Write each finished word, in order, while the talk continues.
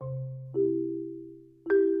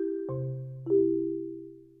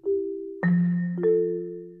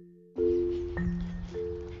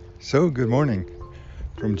So, good morning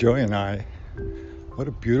from Joey and I. What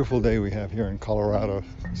a beautiful day we have here in Colorado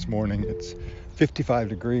this morning. It's 55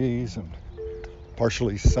 degrees and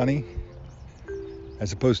partially sunny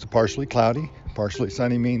as opposed to partially cloudy. Partially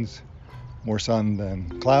sunny means more sun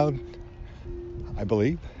than cloud, I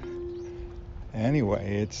believe.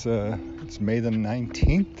 Anyway, it's May the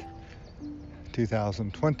 19th,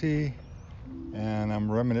 2020, and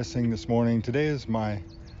I'm reminiscing this morning. Today is my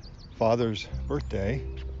father's birthday.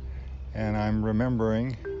 And I'm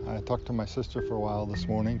remembering, I talked to my sister for a while this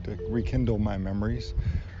morning to rekindle my memories.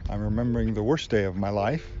 I'm remembering the worst day of my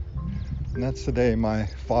life, and that's the day my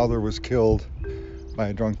father was killed by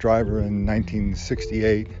a drunk driver in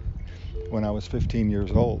 1968 when I was 15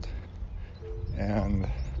 years old. And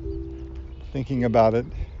thinking about it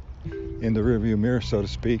in the rearview mirror, so to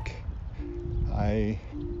speak, I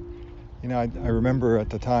remember at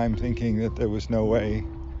the time thinking that there was no way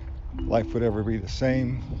life would ever be the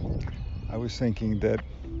same. I was thinking that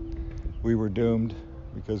we were doomed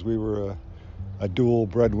because we were a dual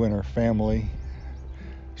breadwinner family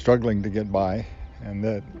struggling to get by, and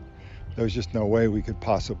that there was just no way we could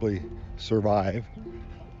possibly survive.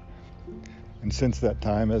 And since that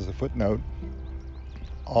time, as a footnote,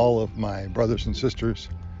 all of my brothers and sisters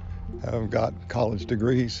have got college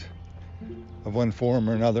degrees of one form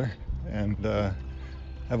or another and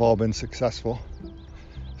have all been successful.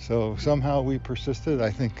 So somehow we persisted, I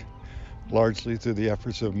think, largely through the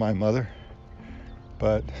efforts of my mother.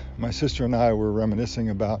 But my sister and I were reminiscing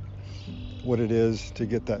about what it is to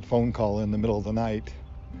get that phone call in the middle of the night.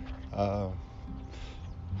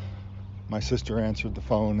 My sister answered the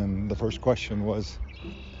phone, and the first question was,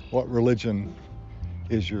 "What religion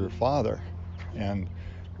is your father?" And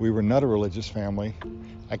we were not a religious family.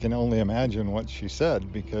 I can only imagine what she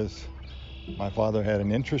said, because my father had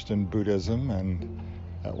an interest in Buddhism and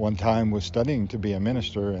at one time was studying to be a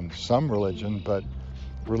minister in some religion, but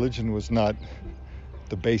religion was not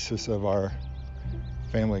the basis of our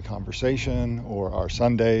family conversation or our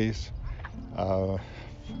Sundays. For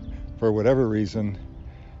whatever reason,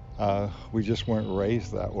 we just weren't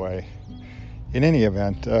raised that way. In any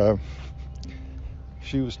event,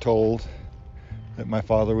 she was told that my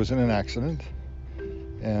father was in an accident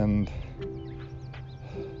and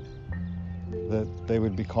that they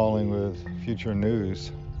would be calling with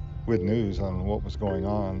news on what was going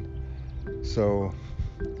on. So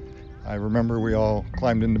I remember we all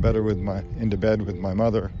climbed into bed with my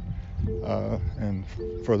mother, and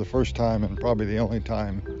for the first time and probably the only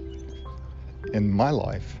time in my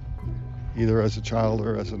life, either as a child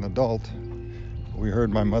or as an adult, we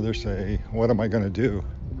heard my mother say, "What am I going to do?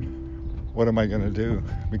 What am I going to do?"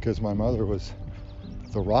 Because my mother was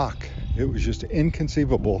the rock. It was just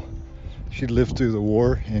inconceivable. She'd lived through the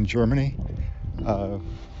war in Germany,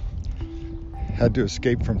 had to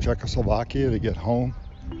escape from Czechoslovakia to get home.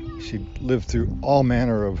 She'd lived through all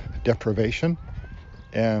manner of deprivation.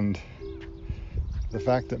 And the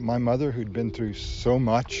fact that my mother, who'd been through so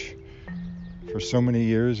much for so many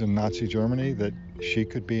years in Nazi Germany, that she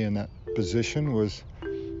could be in that position was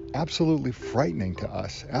absolutely frightening to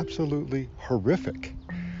us, absolutely horrific.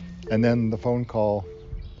 And then the phone call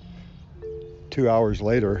 2 hours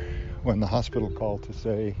later, when the hospital called to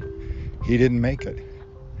say he didn't make it.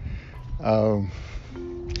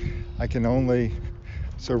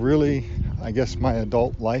 So really, I guess my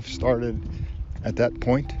adult life started at that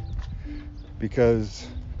point, because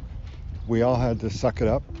we all had to suck it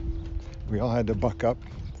up. We all had to buck up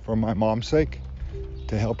for my mom's sake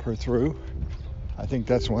to help her through. I think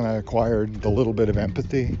that's when I acquired the little bit of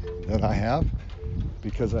empathy that I have,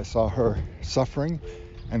 because I saw her suffering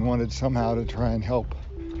and wanted somehow to try and help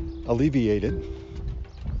alleviate it.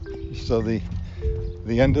 So the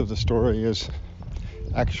end of the story is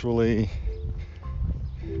actually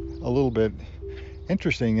a little bit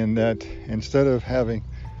interesting in that instead of having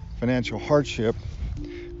financial hardship,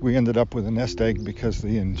 we ended up with a nest egg, because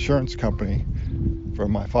the insurance company for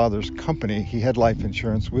my father's company, he had life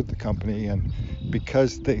insurance with the company, and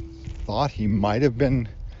because they thought he might have been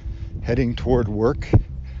heading toward work,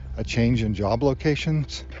 a change in job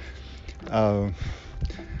locations,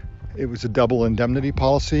 it was a double indemnity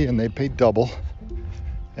policy, and they paid double.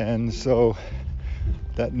 And so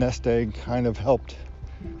that nest egg kind of helped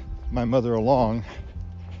my mother along,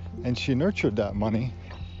 and she nurtured that money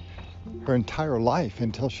her entire life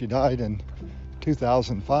until she died in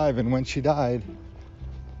 2005. And when she died,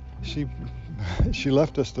 she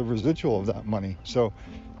left us the residual of that money. So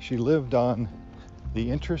she lived on the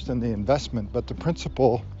interest and the investment, but the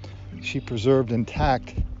principal she preserved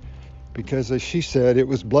intact, because, as she said, it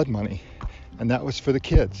was blood money, and that was for the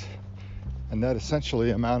kids. And that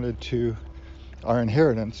essentially amounted to our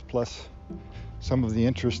inheritance plus some of the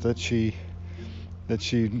interest that she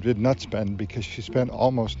did not spend, because she spent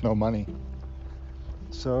almost no money.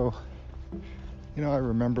 So, I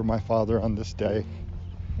remember my father on this day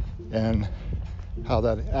and how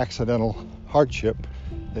that accidental hardship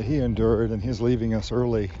that he endured and his leaving us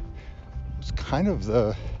early was kind of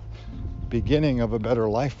the beginning of a better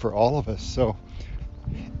life for all of us. So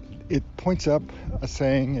it points up a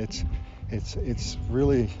saying. It's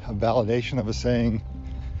really a validation of a saying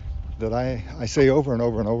that I say over and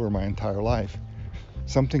over and over my entire life.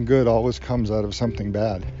 Something good always comes out of something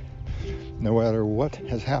bad. No matter what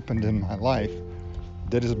has happened in my life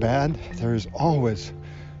that is bad, there is always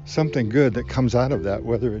something good that comes out of that,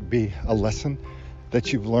 whether it be a lesson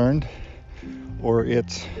that you've learned or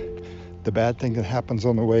it's the bad thing that happens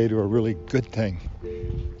on the way to a really good thing.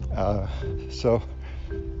 So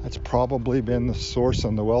that's probably been the source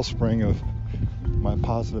and the wellspring of my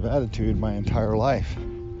positive attitude my entire life.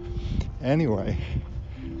 Anyway,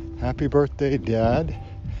 happy birthday, Dad,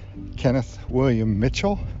 Kenneth William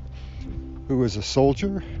Mitchell, who was a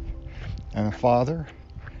soldier and a father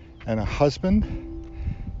and a husband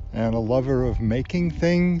and a lover of making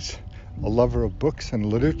things, a lover of books and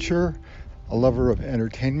literature, a lover of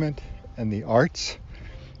entertainment and the arts,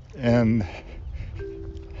 and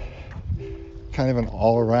kind of an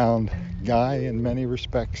all-around guy in many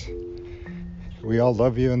respects. We all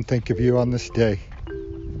love you and think of you on this day.